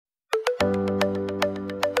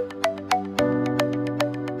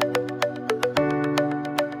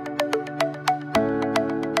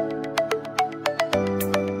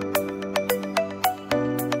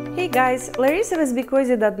Guys, Larissa with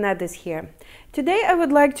BeCozi.net is here. Today I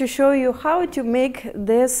would like to show you how to make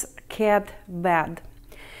this cat bed.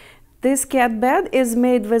 This cat bed is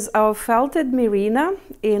made with our felted merino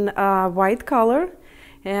in white color,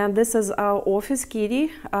 and this is our office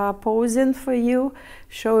kitty posing for you,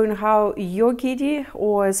 showing how your kitty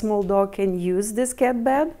or a small dog can use this cat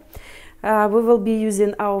bed. We will be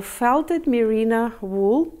using our felted merino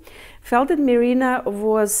wool. Felted merino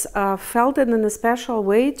was felted in a special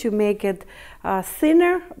way to make it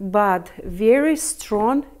thinner but very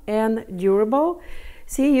strong and durable.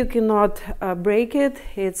 See, you cannot break it.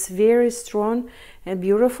 It's very strong and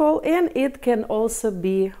beautiful, and it can also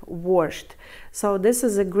be washed. So this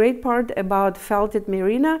is a great part about felted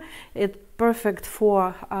merino. It's perfect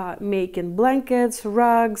for making blankets,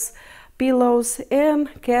 rugs, pillows and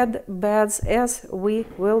cat beds, as we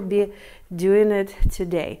will be doing it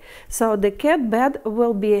today. So the cat bed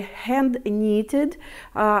will be hand knitted.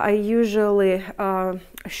 I usually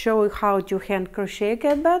show how to hand crochet a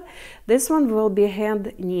cat bed. This one will be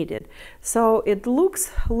hand knitted. So it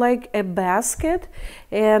looks like a basket,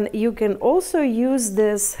 and you can also use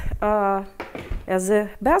this as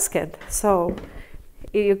a basket. So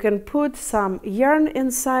you can put some yarn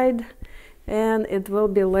inside, and it will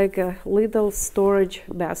be like a little storage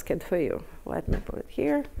basket for you. Let me put it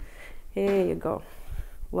here. There you go,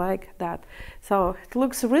 like that. So it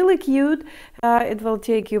looks really cute. It will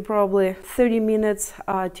take you probably 30 minutes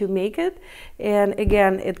to make it. And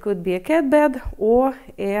again, it could be a cat bed or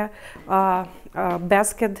a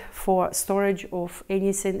basket for storage of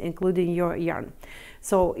anything, including your yarn.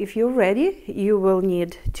 So if you're ready, you will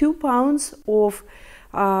need 2 pounds of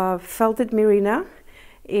felted merino,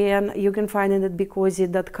 and you can find it at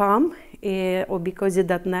BeCozi.com or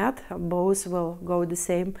BeCozi.net. Both will go the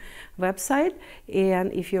same website.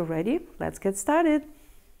 And if you're ready, let's get started.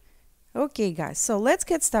 Okay guys, so let's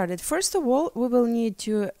get started. First of all, we will need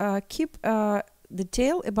to keep the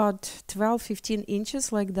tail about 12-15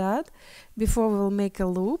 inches like that before we'll make a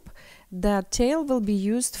loop. That tail will be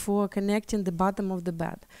used for connecting the bottom of the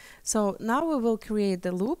bed. So now we will create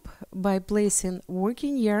a loop by placing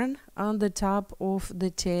working yarn on the top of the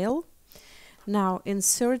tail. Now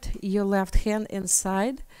insert your left hand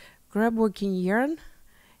inside, grab working yarn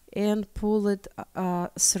and pull it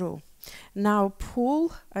through. Now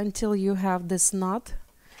pull until you have this knot,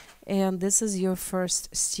 and this is your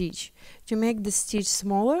first stitch. To make the stitch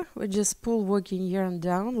smaller, we just pull working yarn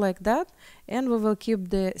down like that, and we will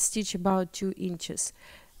keep the stitch about 2 inches.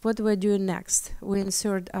 What we're doing next, we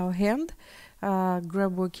insert our hand,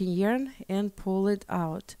 grab working yarn and pull it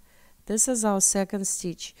out. This is our second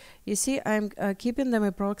stitch. You see, I'm keeping them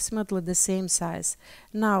approximately the same size.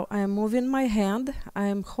 Now I'm moving my hand,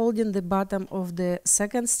 I'm holding the bottom of the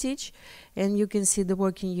second stitch, and you can see the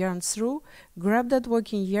working yarn through. Grab that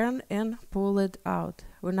working yarn and pull it out.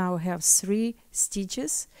 We now have 3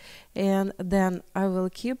 stitches, and then I will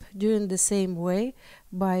keep doing the same way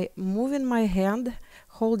by moving my hand,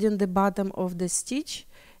 holding the bottom of the stitch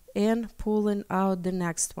and pulling out the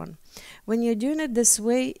next one. When you're doing it this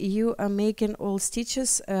way, you are making all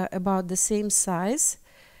stitches about the same size,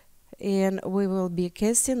 and we will be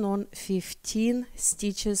casting on 15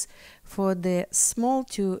 stitches for the small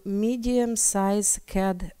to medium size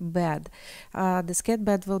cat bed. This cat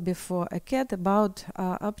bed will be for a cat about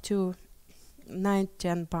up to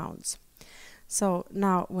 9-10 pounds. So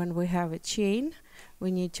now when we have a chain,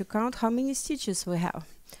 we need to count how many stitches we have.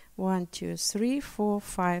 1, 2, 3, 4,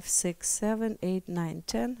 5, 6, 7, 8, 9,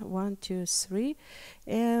 10. 1, 2, 3,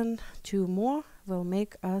 and 2 more will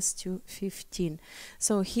make us to 15.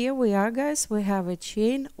 So here we are, guys. We have a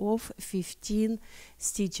chain of 15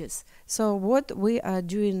 stitches. So what we are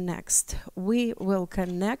doing next, we will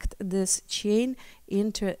connect this chain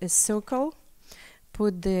into a circle,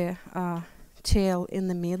 put the tail in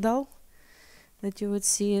the middle that you would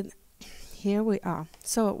see it. Here we are.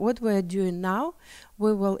 So what we're doing now,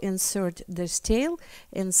 we will insert this tail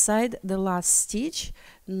inside the last stitch,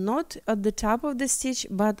 not at the top of the stitch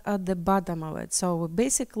but at the bottom of it. So we're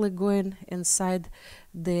basically going inside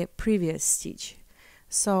the previous stitch.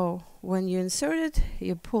 So when you insert it,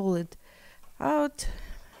 you pull it out,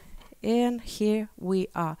 and here we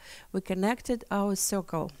are. We connected our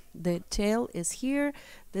circle. The tail is here.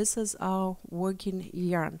 This is our working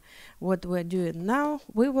yarn. What we're doing now,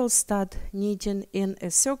 we will start knitting in a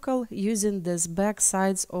circle using this back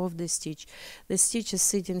sides of the stitch. The stitch is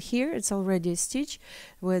sitting here. It's already a stitch.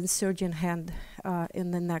 We're inserting hand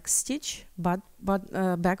in the next stitch,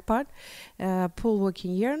 back part, pull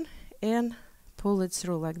working yarn and pull it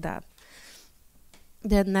through like that.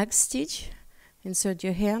 The next stitch, insert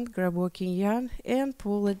your hand, grab working yarn and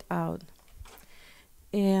pull it out.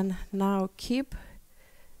 and now keep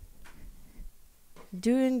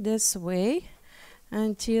doing this way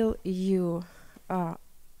until you are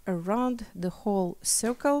around the whole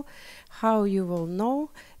circle. How you will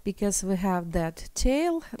know? Because we have that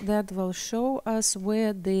tail that will show us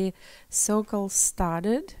where the circle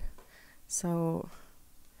started. So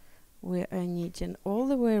we are knitting all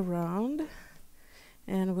the way around,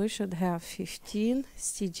 and we should have 15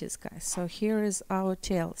 stitches, guys. So here is our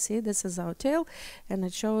tail. See, this is our tail, and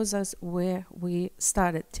it shows us where we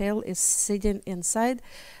started. Tail is sitting inside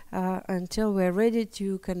until we're ready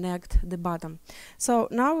to connect the bottom. So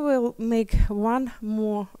now we'll make one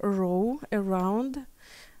more row around.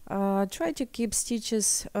 Try to keep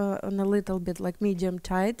stitches on a little bit like medium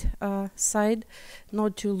tight side,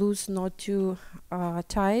 not too loose, not too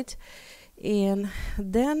tight. And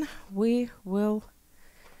then we will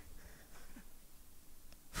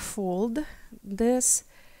fold this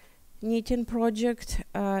knitting project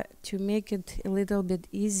to make it a little bit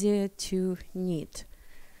easier to knit.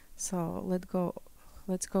 So let's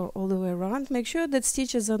go all the way around. Make sure that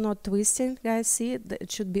stitches are not twisting, guys. See,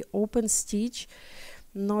 it should be open stitch,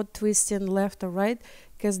 not twisting left or right,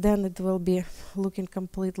 because then it will be looking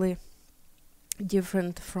completely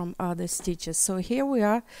different from other stitches. So here we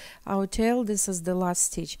are, our tail. This is the last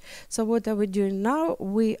stitch. So what are we doing now?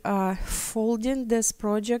 We are folding this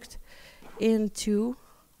project into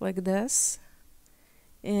like this,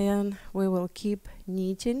 and we will keep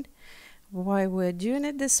knitting. Why we're doing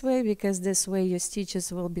it this way? Because this way your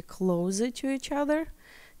stitches will be closer to each other.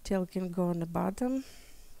 Tail can go on the bottom,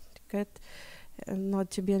 good, and not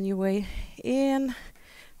to be in your way. And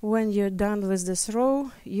when you're done with this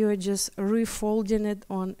row, you're just refolding it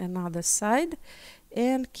on another side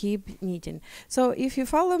and keep knitting. So if you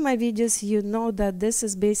follow my videos, you know that this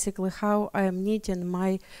is basically how I am knitting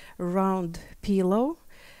my round pillow.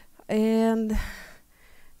 And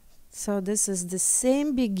so this is the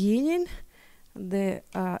same beginning. The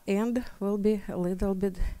end will be a little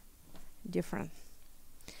bit different.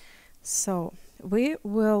 So we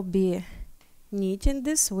will be knitting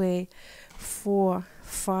this way for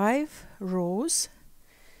 5 rows,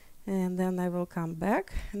 and then I will come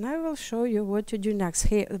back and I will show you what to do next.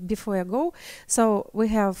 Here, before I go, so we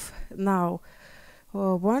have now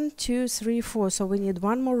 1 2 3 4, so we need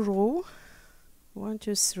one more row. 1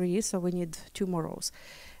 2 3, so we need 2 more rows.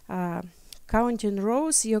 Counting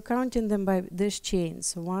rows, you're counting them by this chain.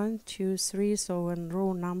 So 1 2 3, so in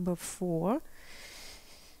row number 4,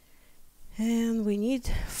 and we need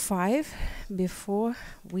 5 before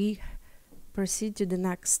we proceed to the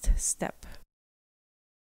next step.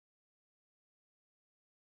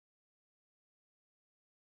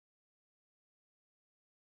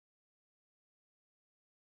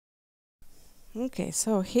 Okay,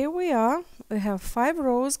 so here we are. We have 5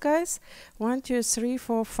 rows, guys. 1 2 3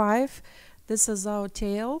 4 5. This is our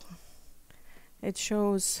tail. It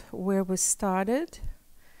shows where we started.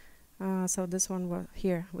 So this one was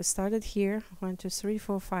here. We started here. 1 2 3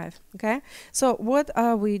 4 5. Okay, so what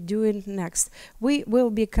are we doing next? We will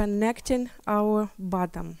be connecting our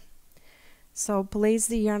bottom. So place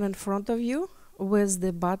the yarn in front of you with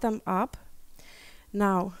the bottom up.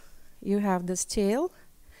 Now you have this tail,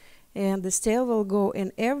 and this tail will go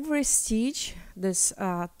in every stitch, this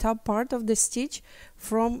top part of the stitch,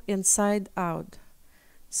 from inside out.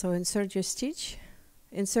 So insert your stitch,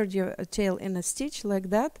 insert your tail in a stitch like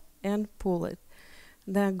that, and pull it.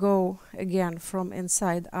 Then go again from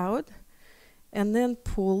inside out, and then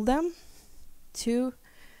pull them to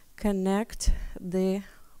connect the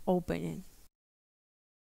opening.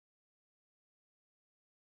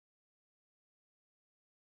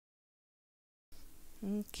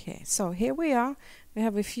 Okay, so here we are. We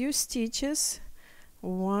have a few stitches,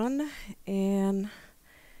 1 and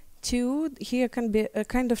 2. Here can be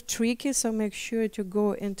kind of tricky, so make sure to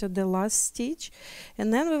go into the last stitch,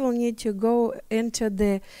 and then we will need to go into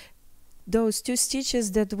those 2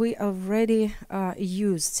 stitches that we already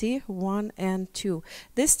used. See, 1 and 2.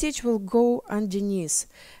 This stitch will go underneath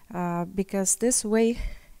because this way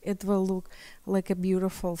it will look like a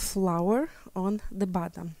beautiful flower on the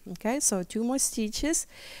bottom. Okay, so 2 more stitches,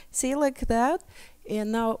 see, like that,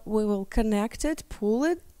 and now we will connect it, pull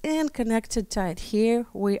it, and connect it tight. Here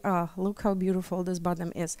we are. Look how beautiful this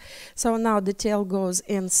bottom is. So now the tail goes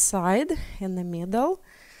inside in the middle,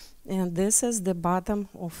 and this is the bottom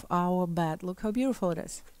of our bed. Look how beautiful it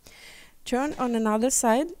is. Turn on another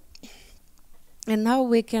side, and now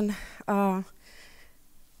we can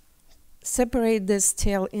separate this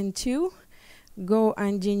tail in 2, go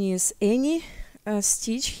underneath any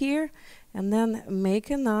stitch here, and then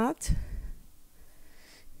make a knot,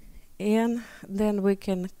 and then we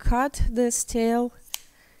can cut this tail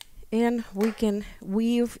and we can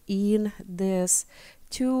weave in this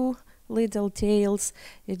two little tails.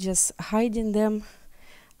 You're just hiding them.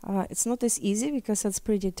 It's not as easy because it's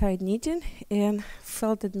pretty tight knitting, and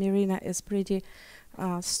felted merino is pretty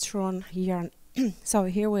strong yarn. So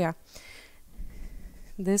here we are.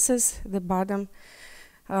 This is the bottom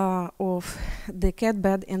of the cat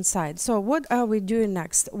bed inside. So what are we doing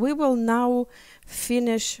next? We will now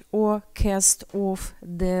finish or cast off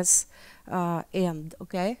this end.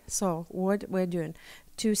 Okay, so what we're doing: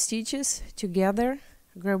 2 stitches together,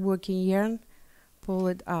 grab working yarn, pull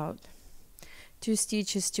it out. 2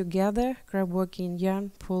 stitches together, grab working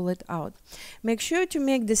yarn, pull it out. Make sure to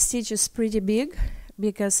make the stitches pretty big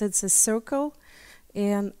because it's a circle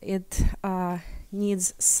and it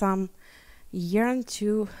needs some yarn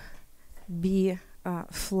to be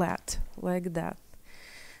flat like that.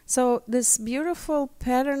 So this beautiful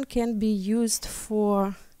pattern can be used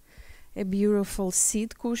for a beautiful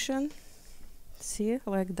seat cushion. See,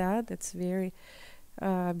 like that. It's very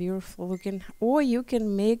beautiful looking. Or you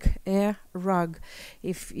can make a rug.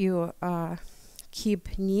 If you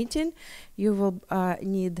keep knitting, you will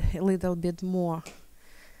need a little bit more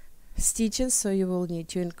stitches, so you will need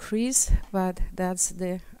to increase, but that's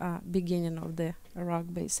the beginning of the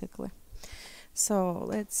rug basically. So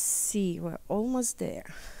let's see, we're almost there.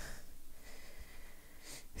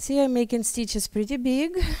 See, I'm making stitches pretty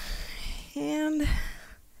big, and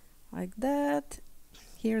like that.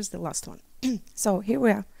 Here's the last one. So here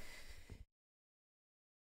we are.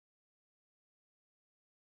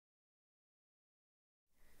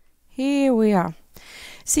 Here we are.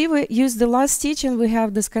 See, we use the last stitch and we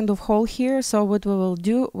have this kind of hole here. So what we will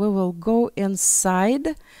do, we will go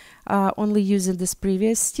inside only using this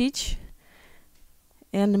previous stitch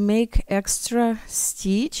and make extra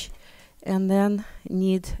stitch and then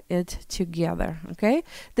knit it together. Okay,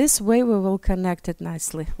 this way we will connect it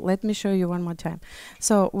nicely. Let me show you one more time.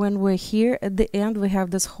 So when we're here at the end, we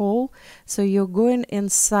have this hole, so you're going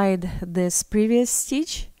inside this previous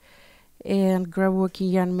stitch and grab working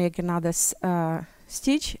yarn, make another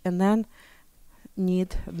stitch and then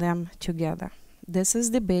knit them together. This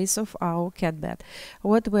is the base of our cat bed.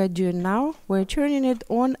 What we're doing now, we're turning it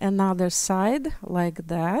on another side like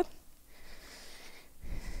that.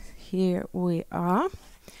 Here we are,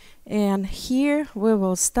 and here we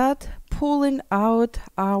will start pulling out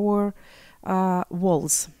our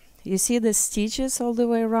walls. You see the stitches all the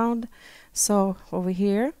way around. So over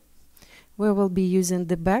here we will be using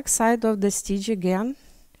the back side of the stitch again.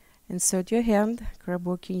 Insert your hand, grab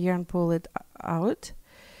working yarn, pull it out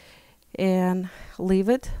and leave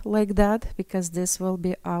it like that, because this will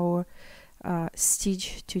be our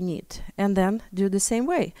stitch to knit. And then do the same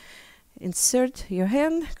way. Insert your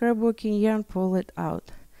hand, grab working yarn, pull it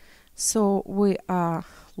out. So we are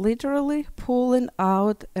literally pulling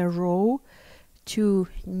out a row to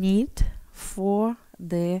knit for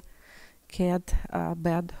the cat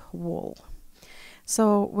bed wall.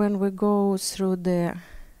 So when we go through the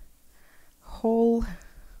whole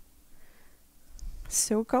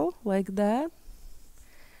circle like that,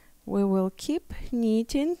 we will keep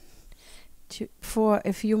knitting for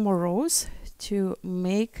a few more rows to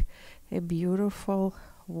make a beautiful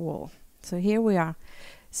wall. So here we are.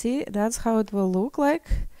 See, that's how it will look like.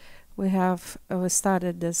 We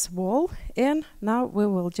started this wall, and now we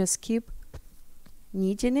will just keep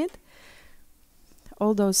knitting it,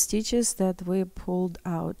 all those stitches that we pulled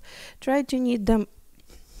out. Try to knit them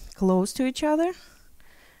close to each other,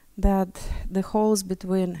 that the holes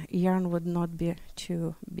between yarn would not be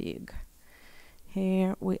too big.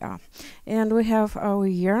 Here we are, and we have our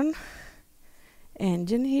yarn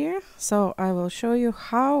ending here. So I will show you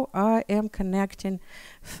how I am connecting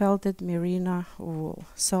felted merino wool.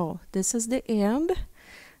 So this is the end.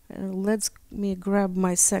 Let me grab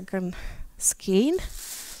my second skein.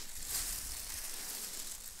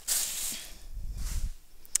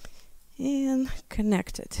 And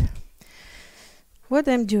connect it. What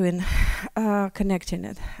I'm doing, connecting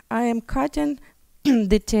it, I am cutting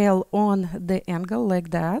the tail on the angle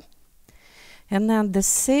like that, and then the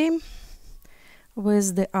same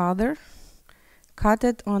with the other, cut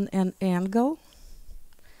it on an angle.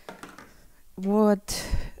 What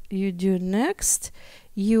you do next,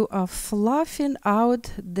 you are fluffing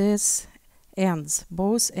out these ends,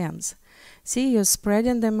 both ends. See, you're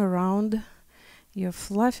spreading them around. You're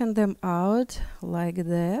fluffing them out like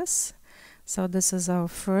this. So this is our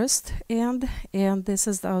first end, and this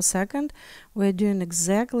is our second. We're doing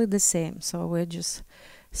exactly the same. So we're just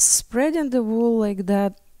spreading the wool like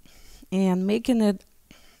that and making it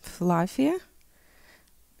fluffier.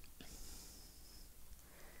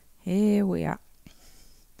 Here we are.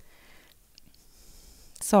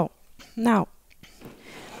 So Now,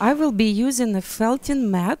 I will be using a felting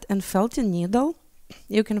mat and felting needle.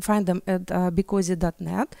 You can find them at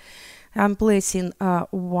BeCozi.net. I'm placing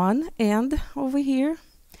one end over here,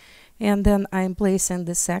 and then I'm placing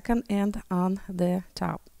the second end on the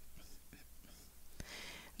top.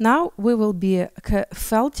 Now we will be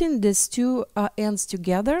felting these two ends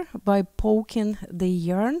together by poking the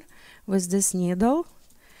yarn with this needle.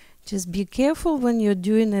 Just be careful when you're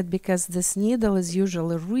doing it, because this needle is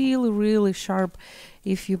usually really sharp.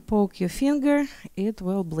 If you poke your finger, it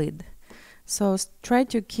will bleed. So try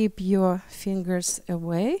to keep your fingers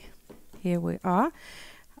away. Here we are.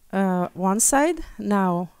 One side.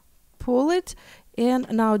 Now pull it, and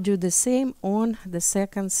now do the same on the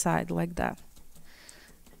second side, like that.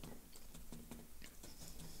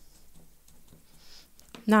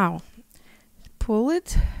 Now pull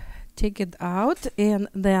it, take it out, and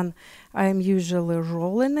then I'm usually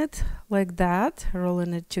rolling it like that,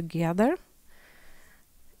 rolling it together,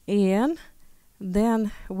 and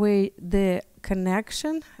then where the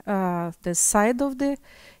connection, the side of the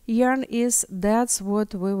yarn is, that's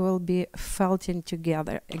what we will be felting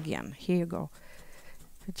together again. Here you go.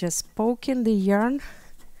 Just poking the yarn,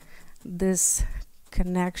 this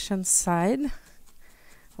connection side,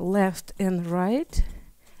 left and right,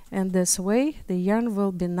 and this way the yarn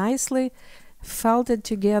will be nicely felted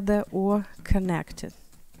together or connected.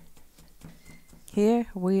 Here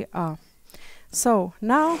we are. So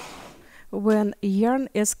now when yarn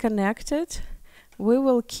is connected, we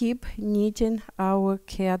will keep knitting our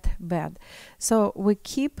cat bed. So we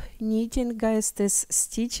keep knitting, guys, these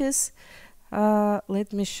stitches.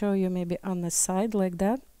 Let me show you maybe on the side, like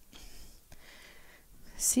that.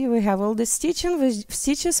 See, we have all the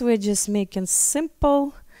stitches. We're just making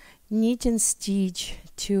simple knitting stitch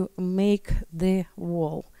to make the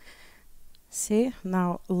wall. See,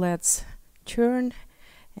 now let's turn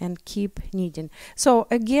and keep knitting. So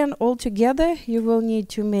again, all together you will need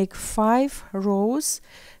to make 5 rows.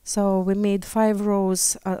 So we made 5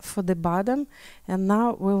 rows for the bottom, and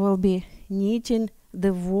now we will be knitting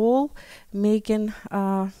the wall, making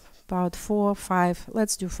about 4 or 5.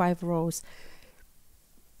 Let's do 5 rows.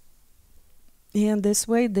 And this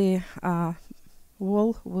way the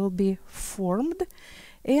wall will be formed,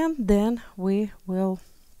 and then we will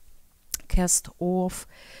cast off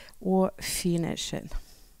or finish it.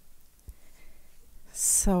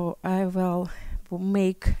 So I will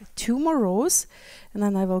make 2 more rows, and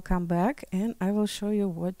then I will come back and I will show you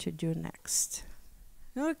what to do next.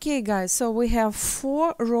 Okay, guys, so we have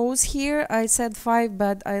 4 rows here. I said 5,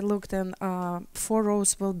 but I looked, and 4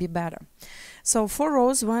 rows will be better. So 4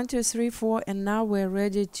 rows, 1, 2, 3, 4, and now we're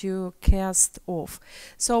ready to cast off.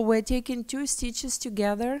 So we're taking 2 stitches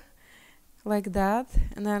together like that,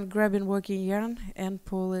 and then grabbing working yarn and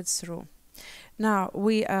pull it through. Now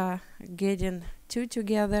we are getting 2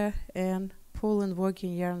 together and pulling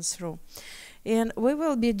working yarn through. And we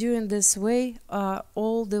will be doing this way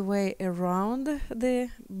all the way around the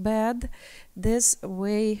bed. This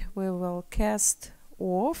way we will cast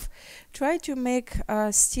off. Try to make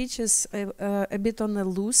stitches a bit on the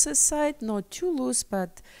looser side, not too loose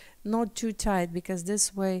but not too tight, because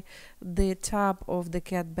this way the top of the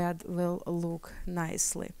cat bed will look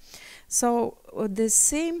nicely. So the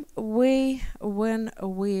same way, when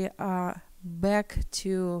we are back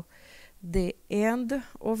to the end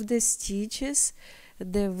of the stitches,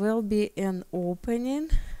 there will be an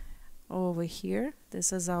opening over here.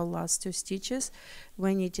 This is our last 2 stitches.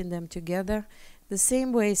 We're knitting them together the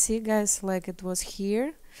same way. See, guys, like it was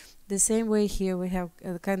here, the same way here we have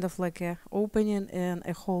kind of like a opening and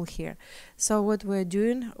a hole here. So what we're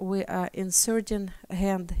doing, we are inserting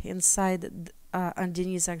hand inside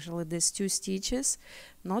underneath actually these 2 stitches,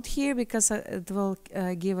 not here because it will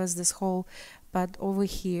give us this hole, but over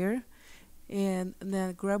here, and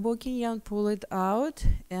then grab working yarn, pull it out,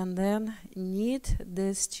 and then knit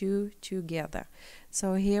these 2 together.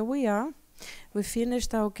 So here we are. We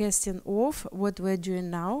finished our casting off. What we're doing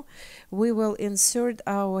now, we will insert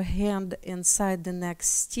our hand inside the next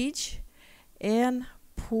stitch and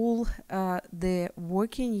pull the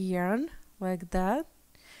working yarn like that.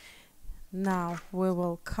 Now we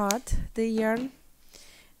will cut the yarn.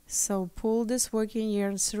 So pull this working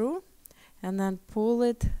yarn through and then pull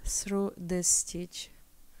it through this stitch.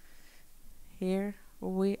 Here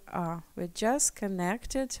we are. We just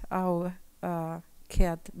connected our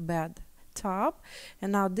cat bed top,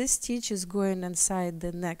 and now this stitch is going inside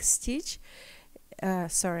the next stitch,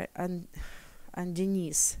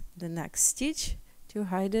 underneath the next stitch to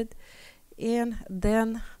hide it, and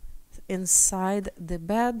then inside the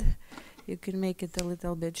bed you can make it a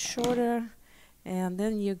little bit shorter, and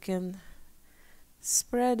then you can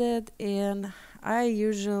spread it, and I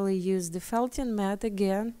usually use the felting mat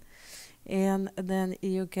again, and then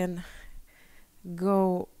you can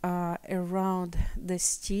go around the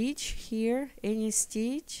stitch here, any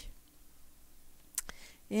stitch,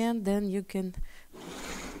 and then you can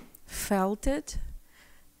felt it.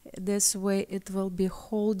 This way it will be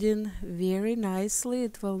holding very nicely,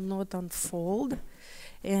 it will not unfold,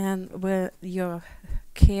 and where your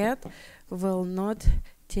cat will not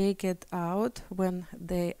take it out when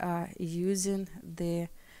they are using the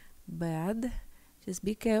bed. Just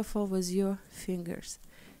be careful with your fingers,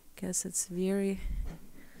 because it's very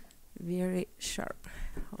sharp,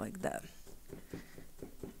 like that.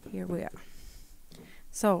 Here we are.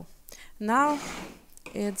 So now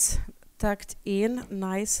it's tucked in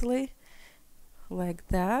nicely, like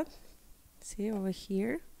that. See over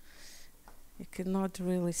here, you cannot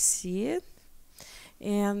really see it.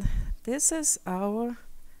 And this is our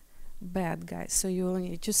bed, guys. So you will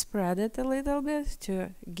need to spread it a little bit to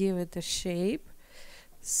give it a shape.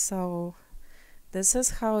 So this is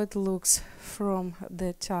how it looks from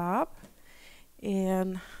the top,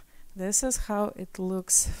 and this is how it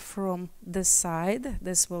looks from the side.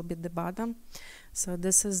 This will be the bottom. So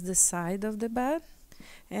this is the side of the bed,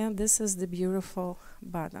 and this is the beautiful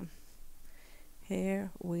bottom.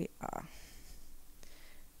 Here we are.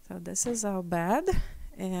 So this is our bed,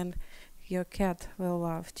 and your cat will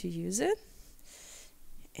love to use it.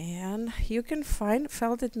 And you can find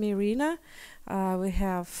felted merino. We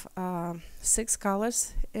have 6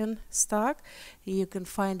 colors in stock. You can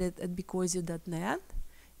find it at BeCozi.net.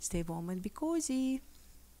 Stay warm and be cozy.